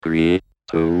3,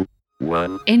 2,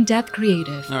 1. In-depth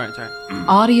creative. All right, sorry.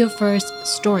 Audio-first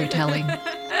storytelling.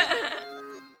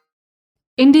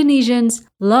 Indonesians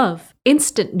love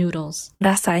instant noodles.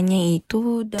 Rasanya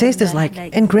itu Taste is like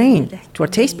ingrained to our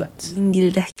taste buds.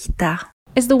 di lidah kita.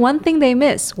 It's the one thing they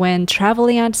miss when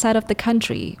traveling outside of the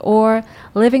country or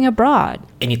living abroad.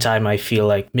 Anytime I feel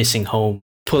like missing home,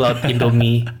 pull out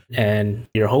Indomie and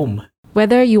you're home.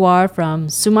 Whether you are from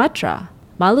Sumatra,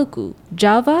 Maluku,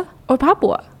 Java, or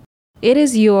Papua, it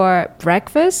is your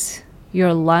breakfast,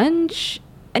 your lunch,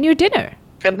 and your dinner.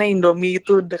 Karena Indomie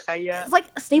itu udah kayak It's like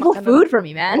a staple makanan food for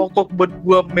me, man. pokok buat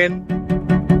gua, men.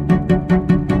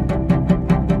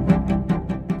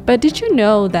 But did you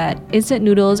know that instant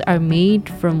noodles are made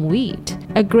from wheat,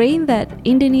 a grain that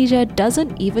Indonesia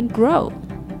doesn't even grow?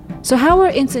 So how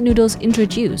were instant noodles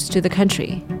introduced to the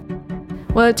country?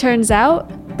 Well, it turns out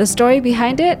the story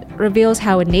behind it reveals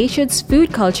how a nation's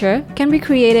food culture can be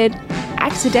created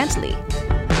accidentally.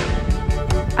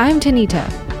 I'm Tanita,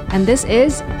 and this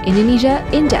is Indonesia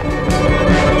in Depth.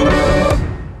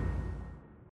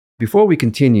 Before we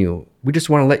continue, we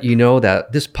just want to let you know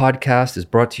that this podcast is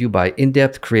brought to you by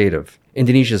In-Depth Creative,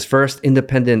 Indonesia's first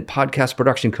independent podcast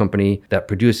production company that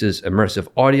produces immersive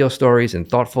audio stories and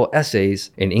thoughtful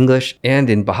essays in English and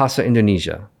in Bahasa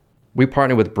Indonesia. We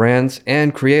partner with brands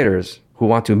and creators who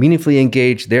want to meaningfully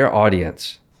engage their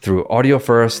audience through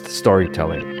audio-first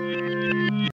storytelling.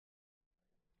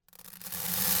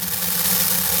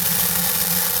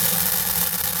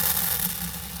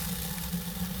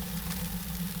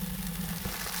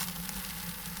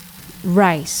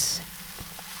 Rice.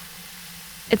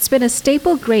 It's been a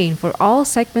staple grain for all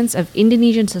segments of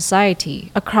Indonesian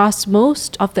society across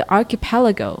most of the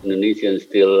archipelago. Indonesians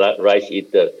still rice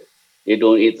eater. They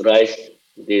don't eat rice,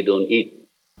 they don't eat.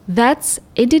 That's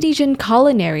Indonesian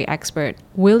culinary expert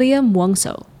William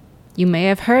Wongso. You may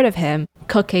have heard of him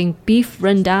cooking beef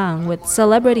rendang with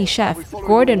celebrity chef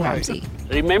Gordon Ramsay.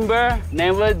 Remember,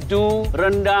 never do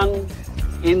rendang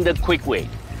in the quick way.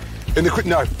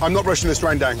 No, I'm not rushing this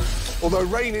rendang. Although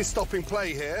rain is stopping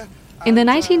play here. In the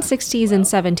 1960s and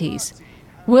 70s,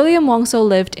 William Wongso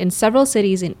lived in several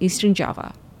cities in Eastern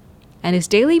Java. And his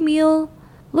daily meal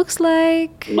looks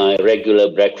like... My regular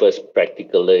breakfast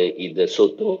practically either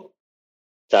soto,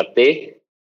 satay,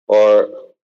 or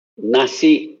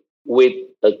nasi with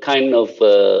a kind of,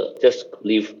 just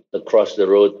live across the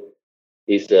road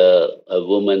is a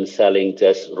woman selling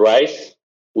just rice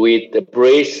with the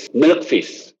braised milk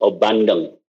fish or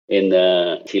bandeng in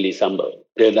chili sambal.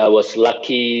 Then I was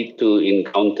lucky to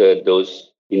encounter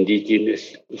those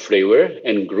indigenous flavor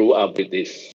and grew up with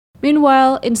this.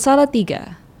 Meanwhile, in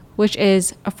Salatiga, which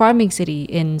is a farming city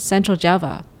in central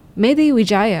Java, Mehdi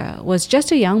Wijaya was just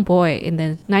a young boy in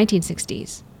the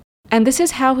 1960s. And this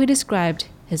is how he described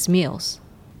his meals.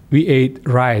 We ate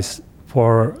rice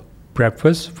for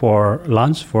breakfast, for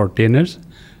lunch, for dinners,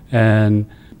 and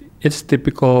it's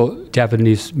typical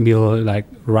Japanese meal like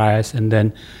rice and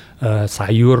then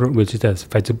sayur, which is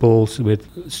vegetables with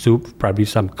soup, probably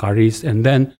some curries, and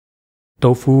then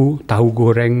tofu, tahu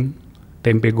goreng,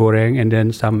 tempe goreng, and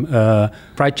then some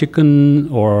fried chicken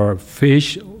or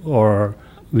fish, or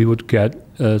we would get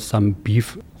some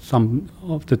beef some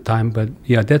of the time. But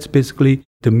yeah, that's basically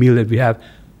the meal that we have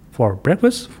for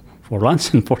breakfast, for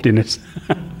lunch, and for dinners.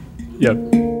 Yeah.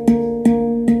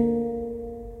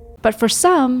 But for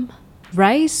some,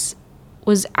 rice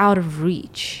was out of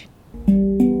reach.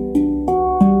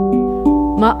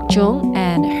 Mak Jong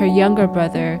and her younger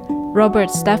brother,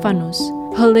 Robert Stefanus,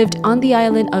 who lived on the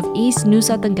island of East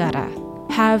Nusa Tenggara,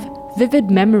 have vivid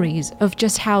memories of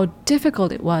just how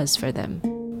difficult it was for them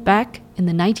back in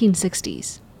the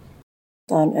 1960s.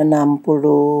 In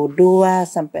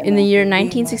the year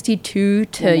 1962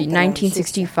 to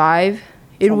 1965,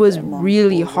 it was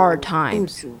really hard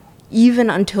times. Even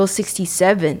until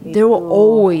 67, there were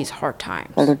always hard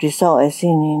times. The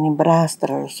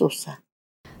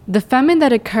famine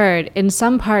that occurred in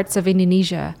some parts of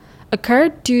Indonesia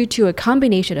occurred due to a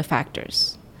combination of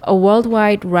factors. A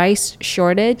worldwide rice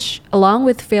shortage, along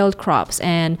with failed crops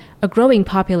and a growing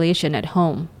population at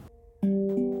home.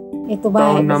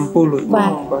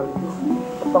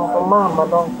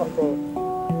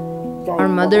 Our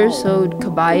mother sowed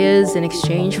kabayas in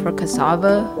exchange for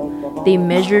cassava. They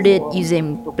measured it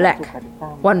using blek,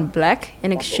 1 blek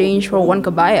in exchange for 1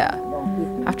 kabaya.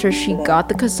 After she got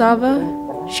the cassava,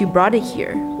 she brought it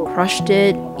here, crushed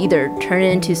it, either turned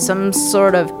it into some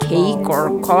sort of cake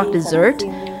or kolak dessert.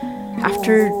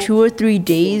 After 2 or 3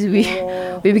 days, we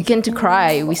began to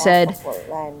cry. We said,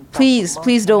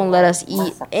 please don't let us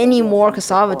eat any more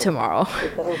cassava tomorrow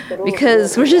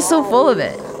because we're just so full of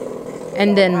it.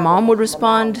 And then mom would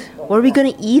respond, What are we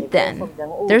gonna eat then?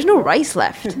 There's no rice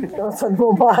left. Saan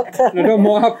mo makan?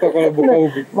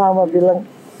 Mama bilang,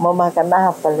 mau makan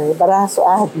apa le? Baraso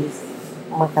habis.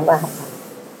 Makan apa?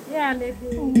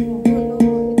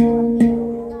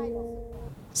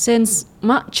 Since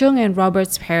Mak Chung and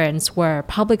Robert's parents were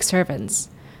public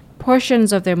servants,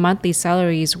 portions of their monthly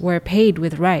salaries were paid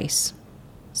with rice.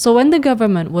 So when the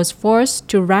government was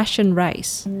forced to ration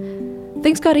rice,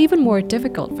 things got even more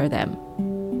difficult for them.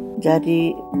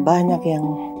 Jadi banyak yang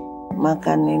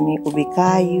makan ini ubi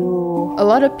kayu. A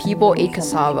lot of people ate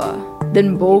cassava,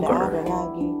 then bulgur,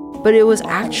 but it was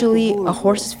actually a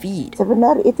horse's feed.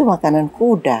 Sebenarnya itu makanan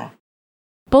kuda.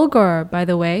 Bulgur, by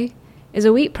the way, is a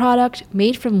wheat product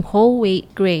made from whole wheat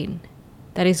grain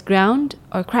that is ground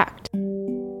or cracked.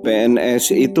 PNS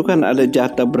itu kan ada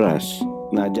jatah beras.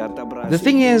 The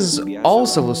thing is, all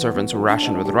civil servants were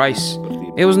rationed with rice.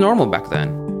 It was normal back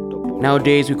then.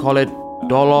 Nowadays we call it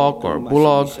dolok or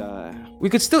bulog. We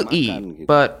could still eat,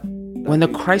 but when the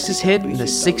crisis hit in the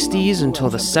 60s until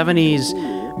the 70s,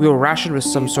 we were rationed with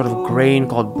some sort of grain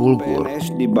called bulgur.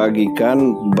 PNS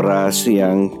dibagikan beras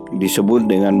yang disebut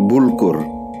dengan bulgur.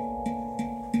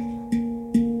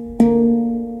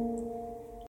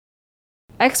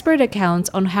 Expert accounts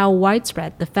on how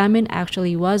widespread the famine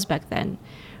actually was back then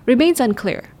remains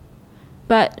unclear.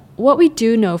 But what we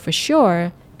do know for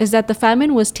sure is that the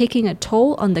famine was taking a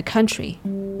toll on the country.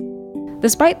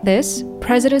 Despite this,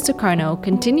 President Sukarno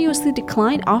continuously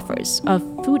declined offers of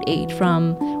food aid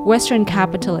from Western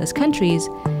capitalist countries,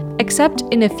 except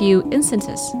in a few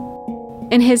instances.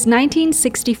 In his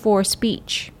 1964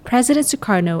 speech, President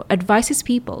Sukarno advises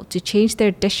people to change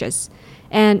their dishes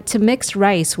and to mix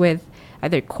rice with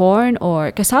either corn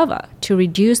or cassava to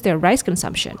reduce their rice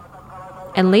consumption.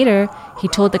 And later, he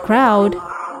told the crowd,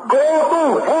 "Go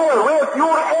to hell with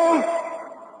your aid!"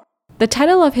 The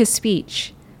title of his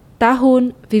speech,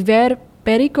 Tahun Viver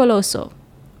Periculoso,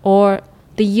 or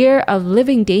The Year of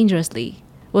Living Dangerously,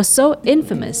 was so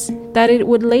infamous that it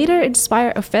would later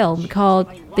inspire a film called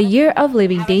The Year of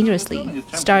Living Dangerously,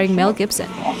 starring Mel Gibson.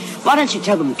 Why don't you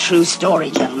tell them the true story,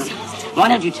 gentlemen? Why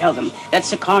don't you tell them that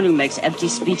Sukarno makes empty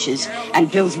speeches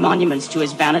and builds monuments to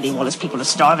his vanity while his people are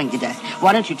starving to death?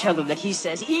 Why don't you tell them that he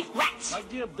says, "Eat rats"?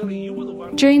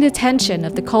 During the tension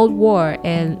of the Cold War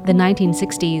in the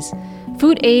 1960s,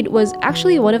 food aid was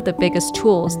actually one of the biggest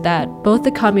tools that both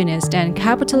the communist and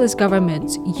capitalist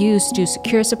governments used to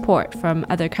secure support from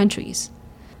other countries.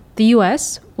 The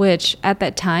US, which at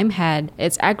that time had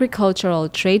its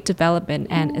Agricultural Trade Development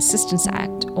and Assistance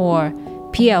Act, or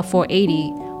PL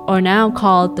 480, or now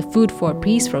called the Food for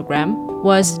Peace program,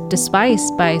 was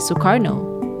despised by Sukarno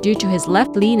due to his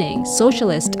left-leaning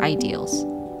socialist ideals.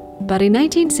 But in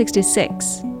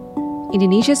 1966,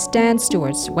 Indonesia's stance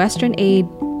towards Western aid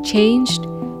changed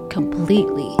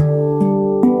completely.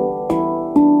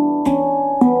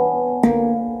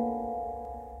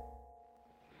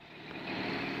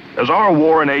 As our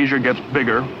war in Asia gets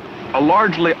bigger, a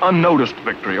largely unnoticed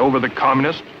victory over the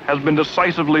communists has been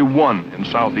decisively won in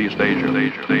Southeast Asia.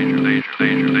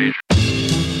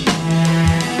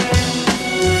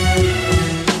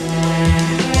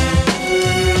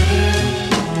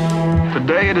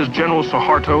 Today it is General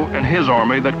Suharto and his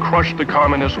army that crushed the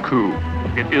communist coup.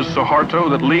 It is Suharto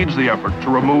that leads the effort to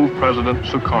remove President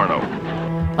Sukarno.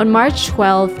 On March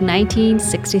 12,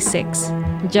 1966,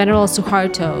 General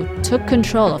Suharto took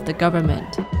control of the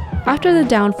government after the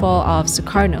downfall of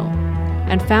Sukarno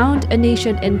and found a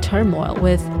nation in turmoil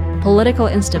with political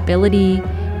instability,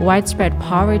 widespread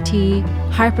poverty,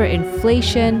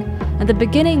 hyperinflation, and the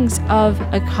beginnings of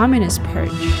a communist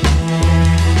purge.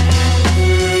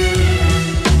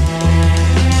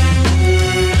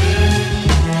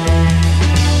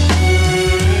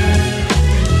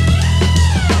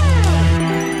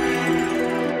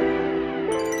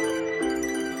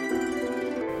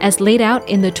 As laid out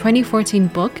in the 2014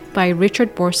 book by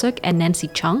Richard Borsuk and Nancy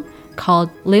Chung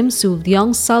called Lim Su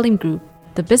Leong Salim Group,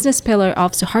 the business pillar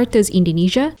of Suharto's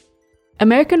Indonesia,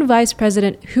 American Vice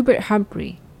President Hubert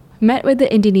Humphrey met with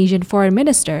the Indonesian Foreign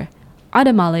Minister,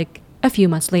 Adam Malik, a few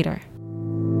months later.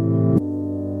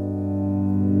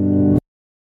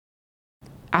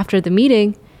 After the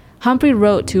meeting, Humphrey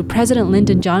wrote to President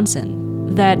Lyndon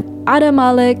Johnson that Adam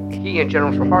Malik, he and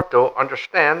General Suharto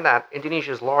understand that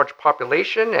Indonesia's large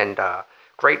population and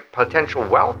great potential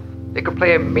wealth, they could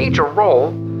play a major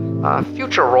role,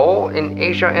 future role in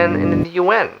Asia and in the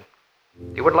UN.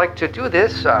 They would like to do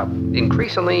this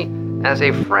increasingly as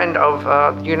a friend of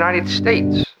the United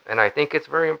States, and I think it's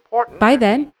very important. By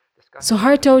then,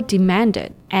 Suharto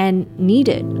demanded and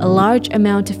needed a large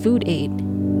amount of food aid,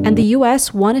 and the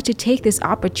US wanted to take this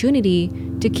opportunity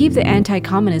to keep the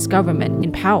anti-communist government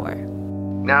in power.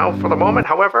 Now, for the moment,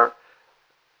 however,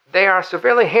 they are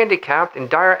severely handicapped in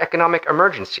dire economic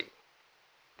emergency.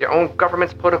 Their own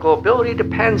government's political ability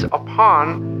depends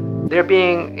upon their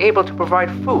being able to provide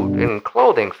food and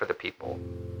clothing for the people.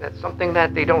 That's something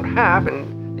that they don't have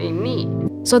and they need.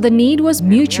 So the need was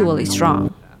mutually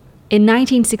strong. In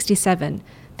 1967,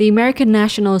 the American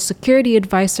National Security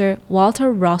Advisor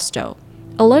Walter Rostow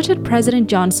alerted President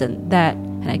Johnson that,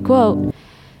 and I quote,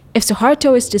 "If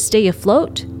Suharto is to stay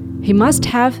afloat, he must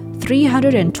have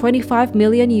 $325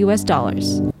 million US."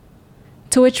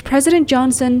 To which President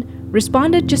Johnson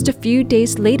responded just a few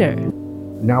days later.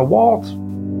 Now, Walt,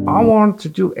 I want to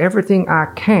do everything I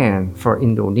can for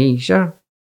Indonesia,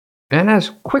 and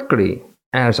as quickly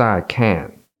as I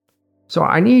can. So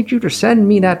I need you to send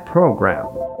me that program,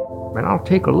 and I'll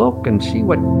take a look and see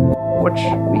what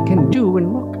we can do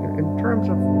and look in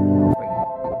terms of.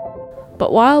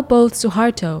 But while both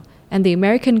Suharto and the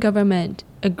American government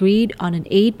agreed on an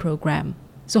aid program,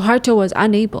 Suharto was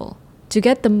unable to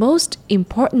get the most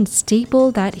important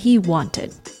staple that he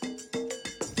wanted: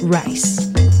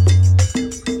 rice.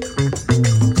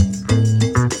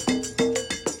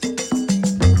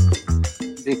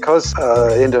 Because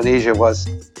Indonesia was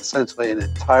essentially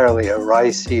entirely a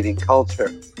rice-eating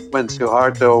culture, when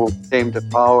Suharto came to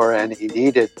power and he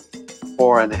needed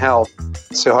foreign help,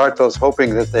 Suharto's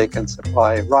hoping that they can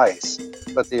supply rice.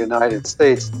 But the United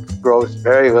States grows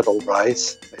very little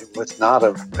rice. It was not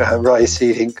a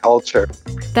rice-eating culture.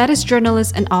 That is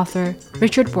journalist and author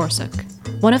Richard Borsuk,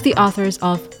 one of the authors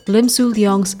of Lim Soo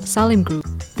Leong's Salim Group,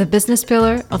 the business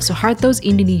pillar of Suharto's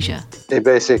Indonesia. They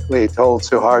basically told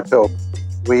Suharto,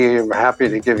 "We're happy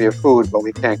to give you food, but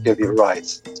we can't give you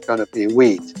rice. It's going to be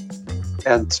wheat."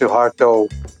 And Suharto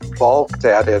balked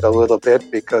at it a little bit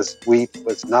because wheat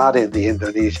was not in the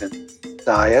Indonesian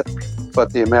diet.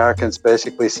 But the Americans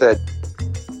basically said,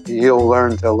 "You'll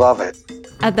learn to love it."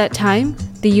 At that time,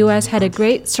 the US had a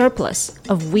great surplus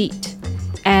of wheat,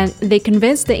 and they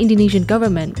convinced the Indonesian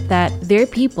government that their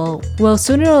people will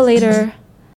sooner or later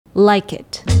like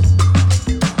it.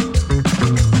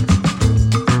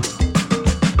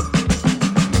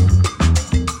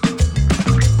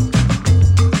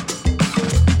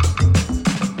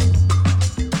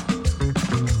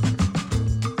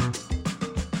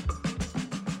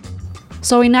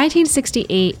 So in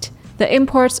 1968, the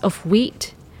imports of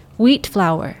wheat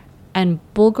flour, and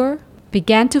bulgur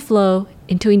began to flow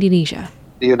into Indonesia.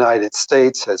 The United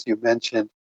States, as you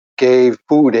mentioned, gave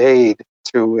food aid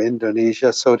to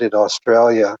Indonesia. So did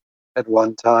Australia at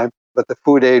one time. But the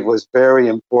food aid was very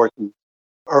important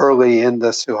early in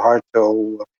the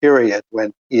Suharto period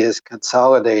when he is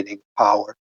consolidating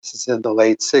power. This is in the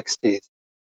late 60s.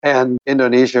 And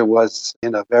Indonesia was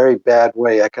in a very bad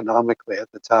way economically at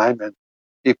the time, and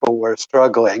people were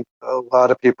struggling. A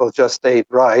lot of people just ate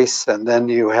rice, and then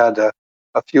you had a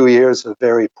few years of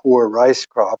very poor rice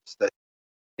crops that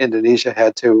Indonesia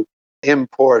had to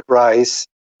import rice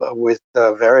with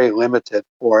very limited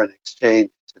foreign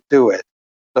exchange to do it.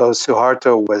 So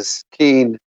Suharto was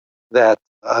keen that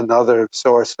another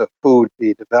source of food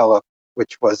be developed,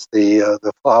 which was the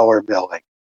flour milling.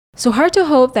 Suharto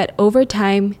hoped that over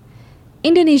time,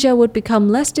 Indonesia would become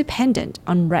less dependent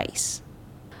on rice.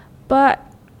 But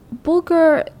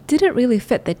bulgur didn't really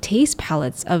fit the taste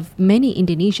palates of many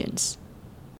Indonesians.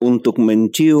 Untuk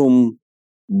mencium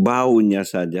baunya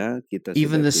saja,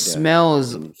 even the smell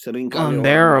is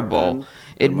unbearable.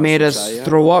 It made us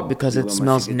throw up because it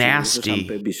smells nasty.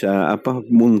 Sampai bisa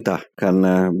muntah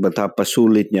karena betapa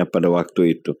sulitnya pada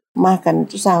waktu itu. Makan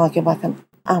itu sama kayak makan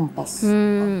ampas.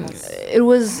 It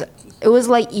was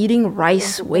like eating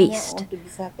rice waste,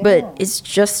 but it's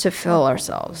just to fill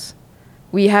ourselves.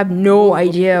 We have no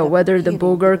idea whether the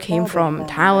bulgur came from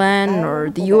Thailand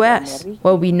or the US.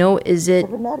 What we know is it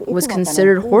was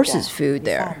considered horses' food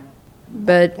there.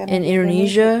 But in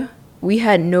Indonesia, we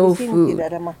had no food,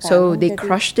 so they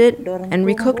crushed it and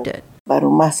recooked it. Baru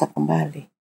masak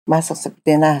kembali, masak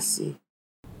seperti nasi.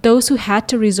 Those who had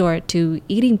to resort to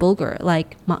eating bulgur,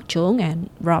 like Mak Chung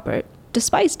and Robert,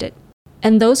 despised it.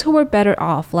 And those who were better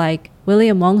off, like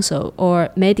William Wongso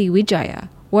or Mehdi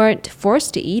Wijaya, weren't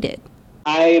forced to eat it.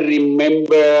 I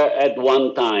remember at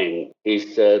one time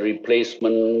is a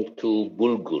replacement to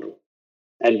bulgur.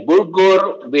 And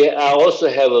bulgur, I also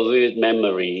have a vivid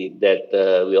memory that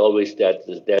we always said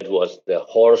that was the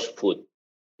horse food.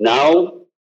 Now,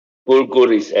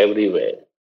 bulgur is everywhere.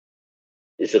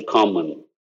 It's a common.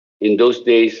 In those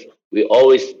days, we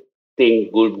always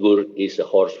think bulgur is a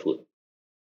horse food.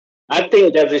 I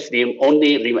think that is the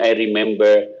only I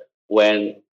remember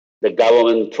when the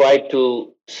government tried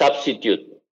to substitute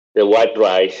the white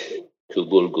rice to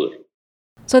bulgur.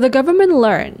 So the government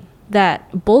learned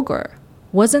that bulgur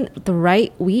wasn't the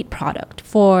right wheat product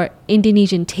for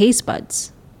Indonesian taste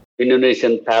buds.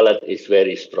 Indonesian palate is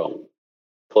very strong.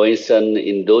 For instance,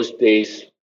 in those days,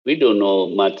 we don't know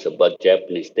much about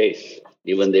Japanese taste.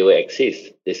 Even they were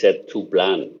exist. They said too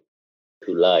bland,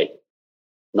 too light,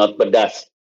 not pedas.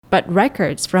 But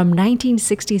records from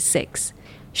 1966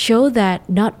 show that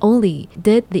not only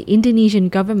did the Indonesian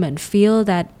government feel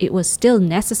that it was still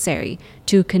necessary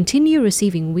to continue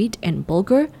receiving wheat and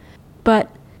bulgur,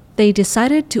 but they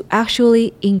decided to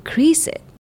actually increase it.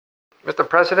 Mr.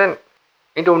 President,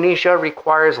 Indonesia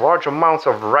requires large amounts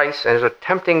of rice and is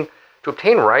attempting to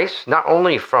obtain rice not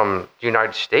only from the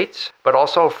United States, but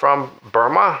also from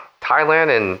Burma, Thailand,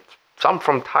 and some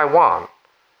from Taiwan.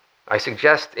 I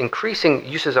suggest increasing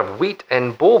uses of wheat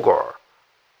and bulgur,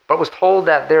 but was told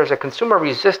that there's a consumer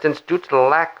resistance due to the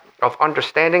lack of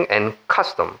understanding and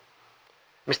custom.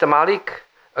 Mr. Malik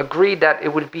agreed that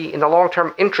it would be in the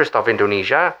long-term interest of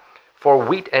Indonesia for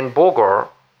wheat and bulgur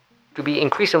to be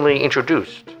increasingly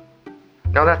introduced.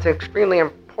 Now that's extremely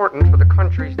important for the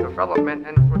country's development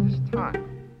and for this time.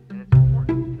 And it's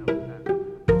important to know that.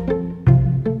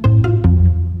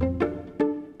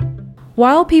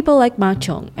 While people like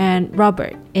Machong and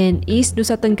Robert in East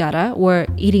Nusa Tenggara were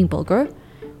eating bulgur,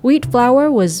 wheat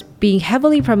flour was being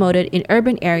heavily promoted in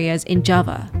urban areas in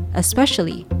Java,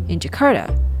 especially in Jakarta,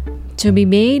 to be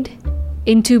made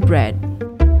into bread.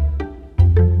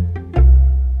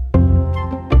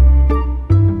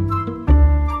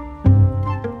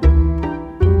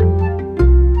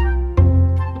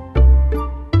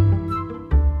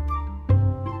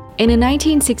 In a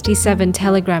 1967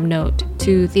 telegram note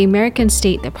to the American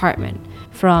State Department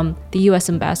from the U.S.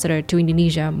 Ambassador to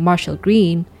Indonesia, Marshall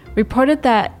Green, reported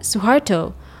that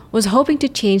Suharto was hoping to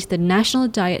change the national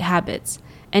diet habits,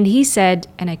 and he said,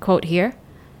 and I quote here,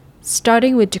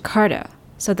 starting with Jakarta,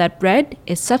 so that bread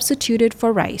is substituted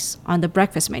for rice on the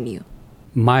breakfast menu.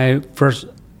 My first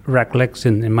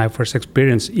recollection and my first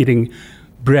experience eating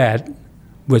bread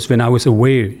was when I was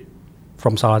away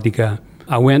from Salatiga.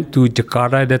 I went to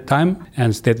Jakarta at that time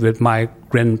and stayed with my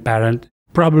grandparent.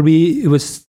 Probably it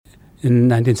was in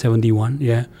 1971,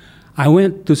 yeah. I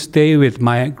went to stay with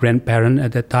my grandparent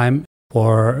at that time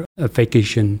for a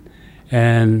vacation.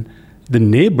 And the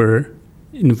neighbor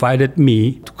invited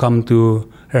me to come to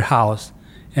her house.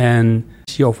 And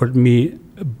she offered me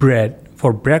bread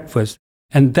for breakfast.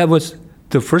 And that was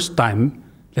the first time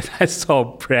that I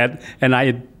saw bread, and I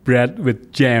ate bread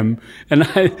with jam. And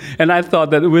I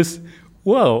thought that it was,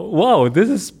 wow, this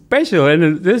is special,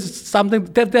 and this is something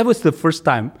that was the first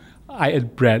time I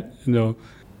ate bread,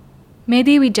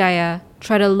 Mehdi Wijaya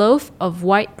tried a loaf of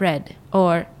white bread,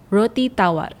 or roti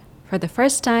tawar, for the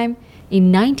first time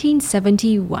in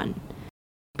 1971.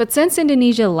 But since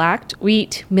Indonesia lacked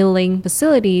wheat milling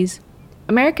facilities,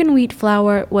 American wheat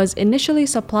flour was initially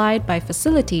supplied by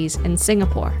facilities in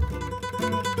Singapore.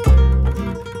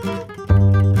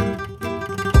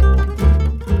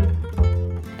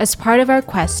 As part of our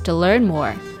quest to learn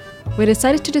more, we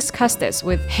decided to discuss this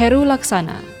with Heru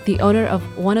Laksana, the owner of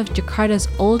one of Jakarta's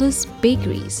oldest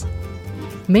bakeries,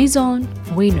 Maison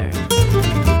Weiner.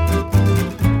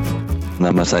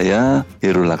 Nama saya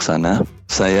Heru Laksana.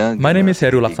 My name is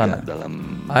Heru Laksana.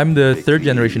 I'm the third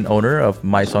generation owner of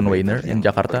Maison Weiner in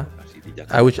Jakarta.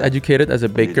 I was educated as a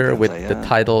baker with the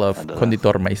title of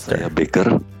Konditormeister. Saya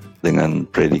baker dengan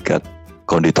predikat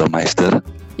Konditormeister.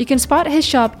 You can spot his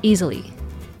shop easily.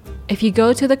 If you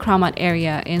go to the Kramat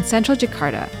area in central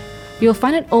Jakarta, you'll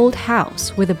find an old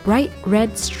house with a bright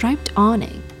red striped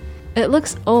awning. It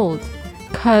looks old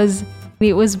because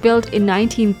it was built in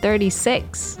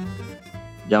 1936.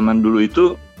 Zaman dulu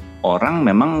itu orang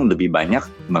memang lebih banyak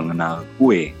mengenal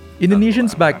kue.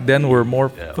 Indonesians back then were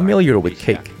more familiar with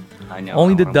cake.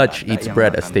 Only the Dutch eats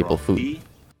bread as staple food.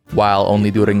 While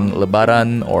only during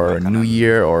Lebaran or New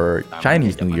Year or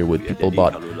Chinese New Year would people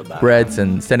bought breads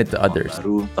and send it to others.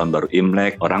 Tahun baru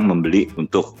Imlek, orang membeli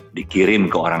untuk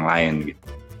dikirim ke orang lain.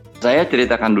 Saya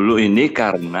ceritakan dulu ini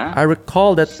karena I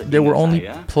recall that there were only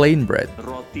plain bread.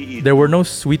 There were no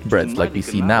sweet breads like we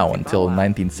see now until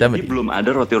 1970. Belum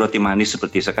ada roti-roti manis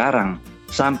seperti sekarang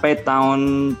sampai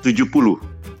tahun 70.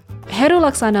 Heru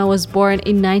Laksana was born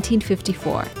in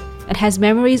 1954 and has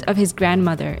memories of his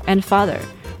grandmother and father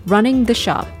running the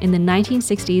shop in the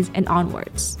 1960s and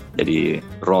onwards. Jadi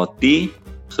roti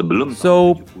sebelum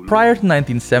So prior to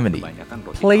 1970,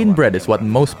 plain bread is what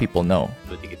most people know.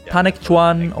 Tanek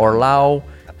Chuan or Lao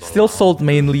still sold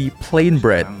mainly plain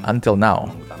bread until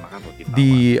now.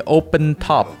 The open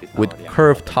top with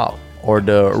curved top or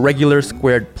the regular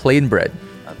squared plain bread,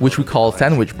 which we call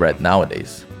sandwich bread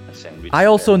nowadays. I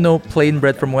also know plain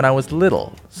bread from when I was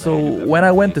little. So when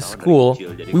I went to school,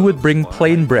 we would bring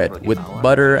plain bread with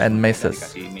butter and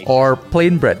mesas, or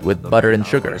plain bread with butter and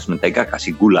sugar. Mentega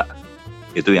kasih gula.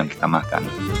 Itu yang kita makan.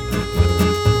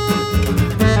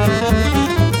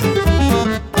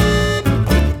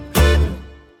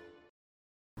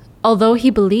 Although he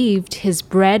believed his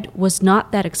bread was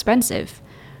not that expensive,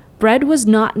 bread was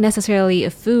not necessarily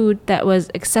a food that was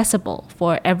accessible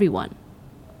for everyone.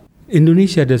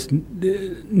 Indonesia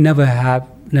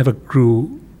never grew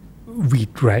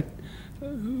wheat, right?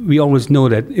 We always know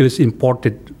that it was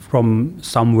imported from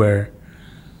somewhere.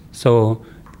 So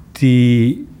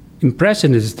the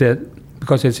impression is that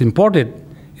because it's imported,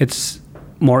 it's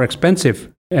more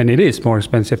expensive, and it is more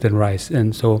expensive than rice.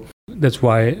 And so that's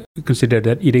why we consider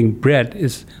that eating bread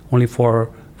is only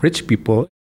for rich people.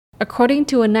 According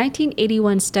to a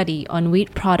 1981 study on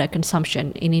wheat product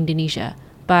consumption in Indonesia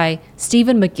by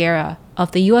Stephen McGarrah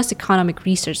of the U.S. Economic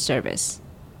Research Service,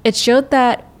 it showed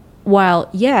that while,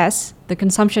 yes, the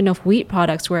consumption of wheat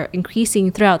products were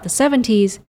increasing throughout the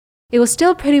 70s, it was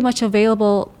still pretty much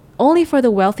available only for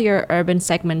the wealthier urban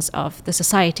segments of the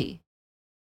society.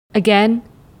 Again,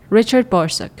 Richard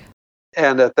Borsuk.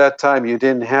 And at that time, you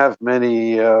didn't have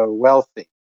many wealthy.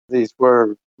 These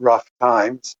were rough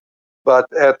times.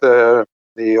 But at the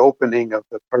opening of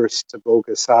the first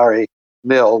Bogasari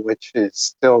mill, which is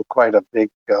still quite a big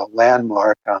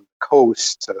landmark on the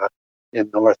coast in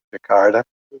North Jakarta,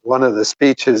 one of the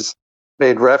speeches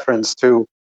made reference to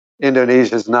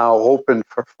Indonesia is now open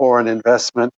for foreign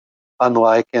investment,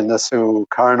 unlike in the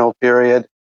Sukarno period.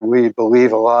 We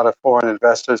believe a lot of foreign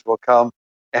investors will come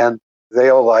and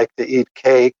they'll like to eat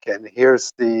cake, and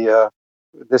here's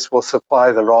this will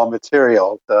supply the raw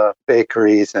material, the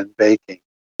bakeries and baking.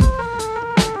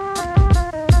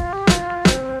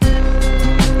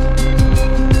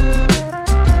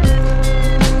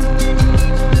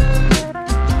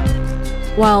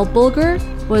 While bulgur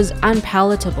was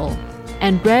unpalatable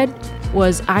and bread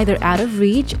was either out of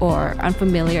reach or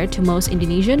unfamiliar to most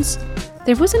Indonesians,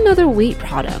 there was another wheat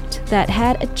product that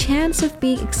had a chance of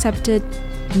being accepted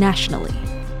nationally.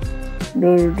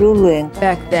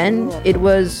 Back then, it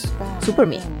was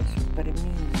Supermie.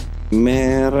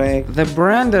 The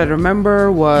brand that I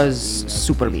remember was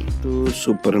Supermie.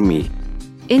 Supermie.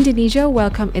 Indonesia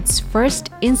welcomed its first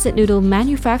instant noodle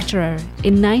manufacturer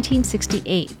in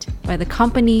 1968 by the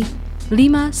company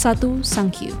 51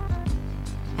 Sangkyu.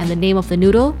 And the name of the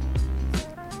noodle?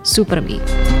 Supermie.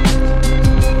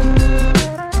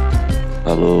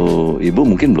 Kalau ibu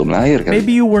mungkin belum lahir kan?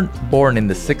 Maybe you weren't born in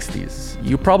the 60s.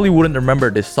 You probably wouldn't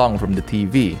remember this song from the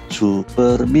TV.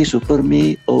 Supermie,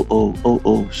 Supermie, oh oh oh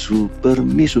oh,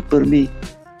 Supermie, Supermie.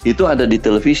 Itu ada di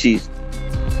televisi.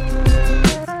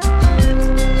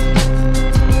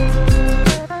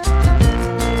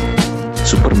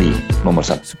 Supermie nomor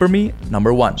 1. Supermie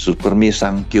number 1. Supermie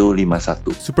Sangkyu 51.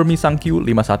 Supermie Sangkyu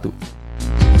 51.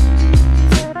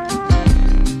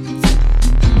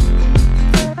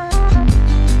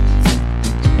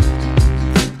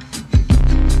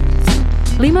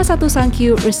 Lima Satu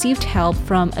Sangkyu received help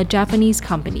from a Japanese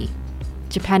company.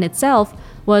 Japan itself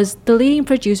was the leading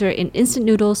producer in instant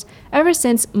noodles ever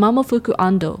since Momofuku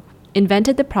Ando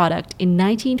invented the product in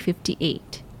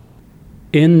 1958.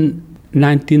 In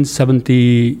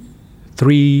 1973,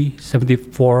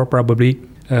 74 probably,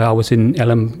 I was in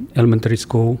elementary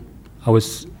school. I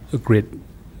was a grade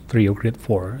 3 or grade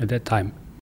 4 at that time.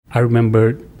 I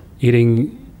remember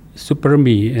eating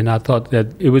Supermie and I thought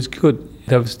that it was good.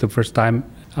 That was the first time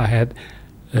I had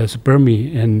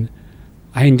Supermie and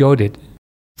I enjoyed it.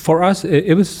 For us,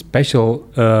 it was special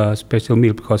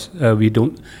meal because we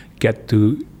don't get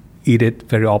to eat it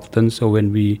very often. So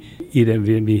when we eat it,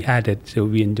 we had it, so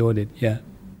we enjoyed it, yeah.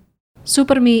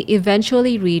 Supermie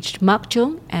eventually reached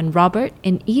Makjong and Robert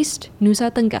in East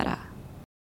Nusa Tenggara.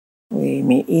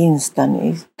 Mie instan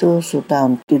itu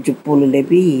sudah 70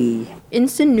 lebih.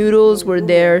 Instant noodles were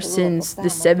there since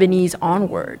the 70s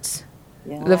onwards.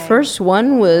 The first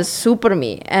one was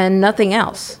Supermie and nothing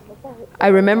else. I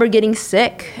remember getting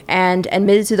sick and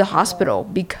admitted to the hospital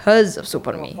because of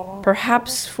Supermie,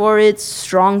 perhaps for its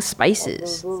strong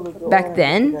spices. Back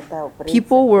then,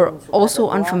 people were also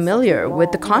unfamiliar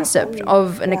with the concept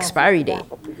of an expiry date,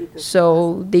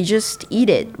 so they just eat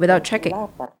it without checking.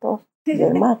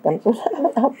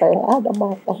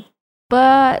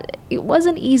 But it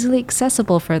wasn't easily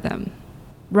accessible for them.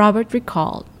 Robert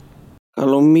recalled.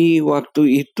 Kalau mie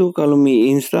waktu itu, kalau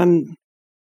mie instan,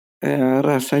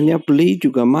 rasanya beli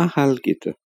juga mahal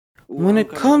gitu. When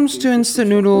it comes to instant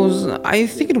noodles, I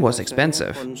think it was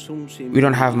expensive. We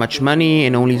don't have much money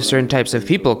and only certain types of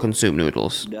people consume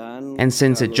noodles. And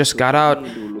since it just got out,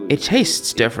 it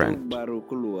tastes different.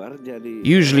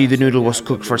 Usually the noodle was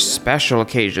cooked for special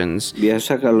occasions.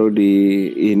 Biasa kalau di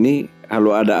ini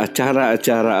kalau ada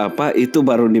acara-acara apa itu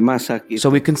baru dimasak. So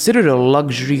we considered it a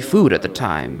luxury food at the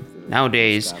time.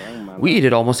 Nowadays, we eat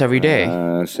it almost every day.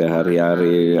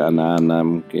 Sehari-hari anak-anak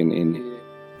mungkin ini.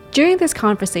 During this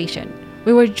conversation,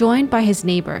 we were joined by his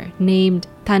neighbor named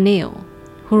Taneo,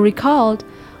 who recalled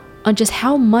on just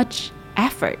how much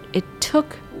effort it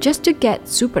took just to get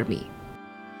super mee.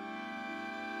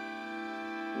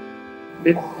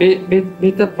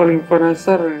 Beta paling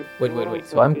penasaran. Wait.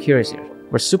 So I'm curious here.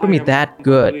 Was super mee that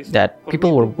good that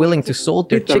people were willing to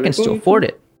sold their chickens to afford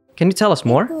it? Can you tell us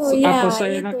more? Apa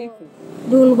saya enak itu?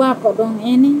 Dulu bapak dong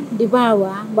ini di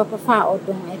bawah, bapak Fao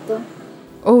dong itu.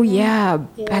 Oh yeah,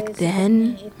 back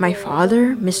then, my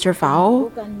father, Mr.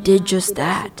 Fao, did just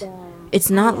that.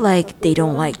 It's not like they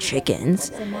don't like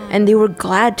chickens, and they were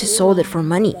glad to sold it for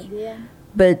money.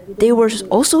 But they were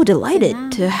also delighted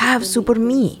to have super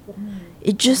mee.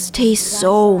 It just tastes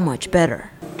so much better.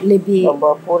 Lebih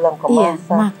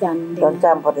makan dan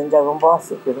campurin jagung bos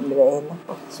itu lebih enak.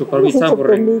 Super mee campur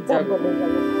jagung.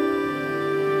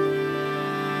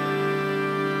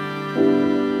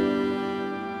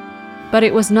 But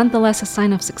it was nonetheless a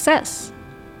sign of success.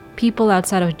 People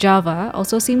outside of Java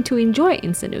also seemed to enjoy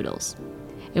instant noodles.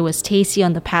 It was tasty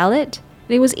on the palate,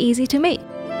 and it was easy to make.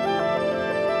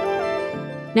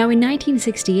 Now in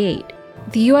 1968,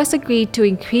 the US agreed to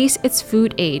increase its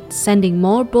food aid, sending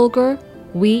more bulgur,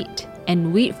 wheat,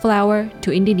 and wheat flour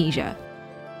to Indonesia.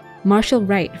 Marshall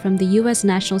Wright from the US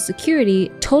National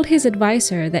Security told his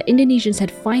advisor that Indonesians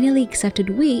had finally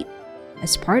accepted wheat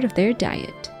as part of their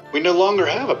diet. We no longer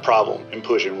have a problem in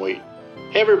pushing wheat.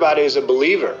 Everybody is a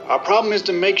believer. Our problem is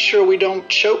to make sure we don't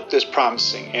choke this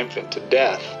promising infant to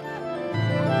death.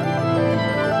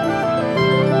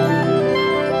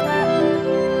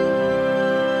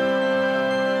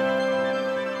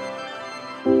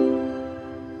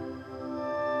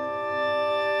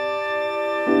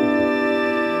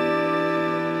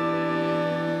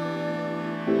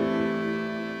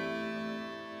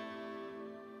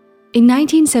 In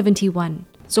 1971,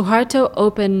 Suharto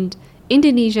opened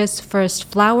Indonesia's first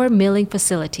flour milling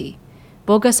facility,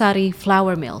 Bogasari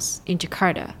Flour Mills, in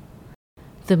Jakarta.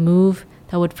 The move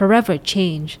that would forever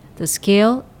change the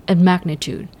scale and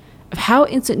magnitude of how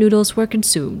instant noodles were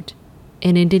consumed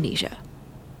in Indonesia.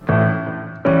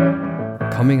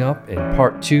 Coming up in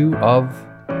part 2 of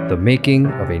The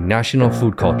Making of a National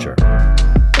Food Culture.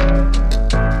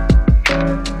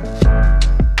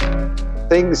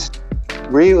 Things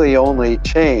really only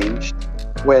changed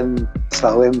when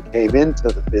Salim came into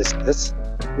the business,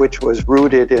 which was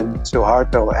rooted in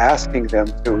Suharto asking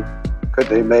them could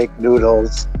they make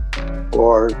noodles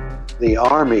for the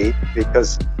army,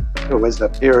 because there was a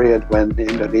period when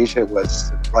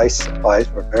rice supplies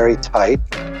were very tight.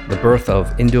 The birth of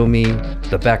Indomie,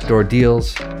 the backdoor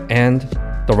deals, and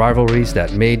the rivalries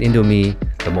that made Indomie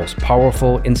the most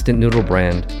powerful instant noodle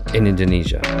brand in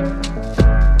Indonesia.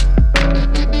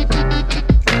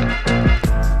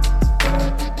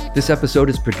 This episode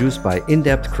is produced by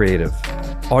In-Depth Creative,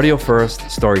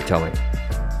 audio-first storytelling.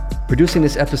 Producing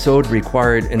this episode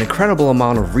required an incredible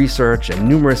amount of research and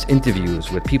numerous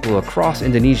interviews with people across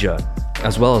Indonesia,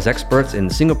 as well as experts in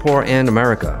Singapore and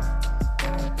America.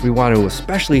 We want to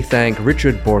especially thank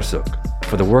Richard Borsuk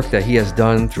for the work that he has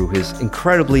done through his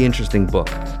incredibly interesting book,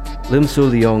 Lim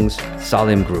Soo Leong's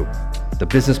Salim Group, the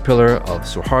business pillar of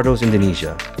Suharto's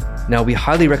Indonesia. Now, we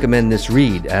highly recommend this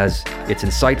read as it's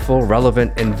insightful,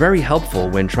 relevant, and very helpful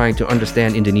when trying to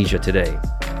understand Indonesia today.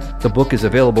 The book is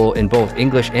available in both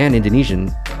English and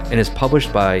Indonesian and is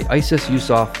published by Isis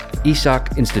Yusof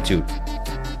Ishak Institute.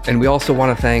 And we also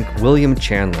want to thank William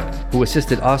Chandler, who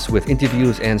assisted us with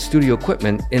interviews and studio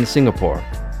equipment in Singapore,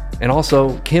 and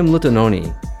also Kim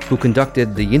Lutanoni, who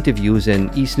conducted the interviews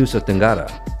in East Nusa Tenggara.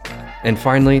 And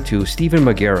finally, to Stephen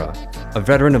Magera, a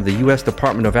veteran of the U.S.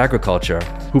 Department of Agriculture,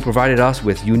 who provided us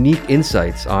with unique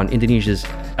insights on Indonesia's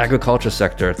agriculture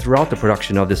sector throughout the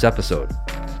production of this episode.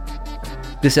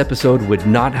 This episode would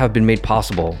not have been made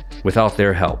possible without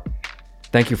their help.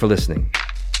 Thank you for listening.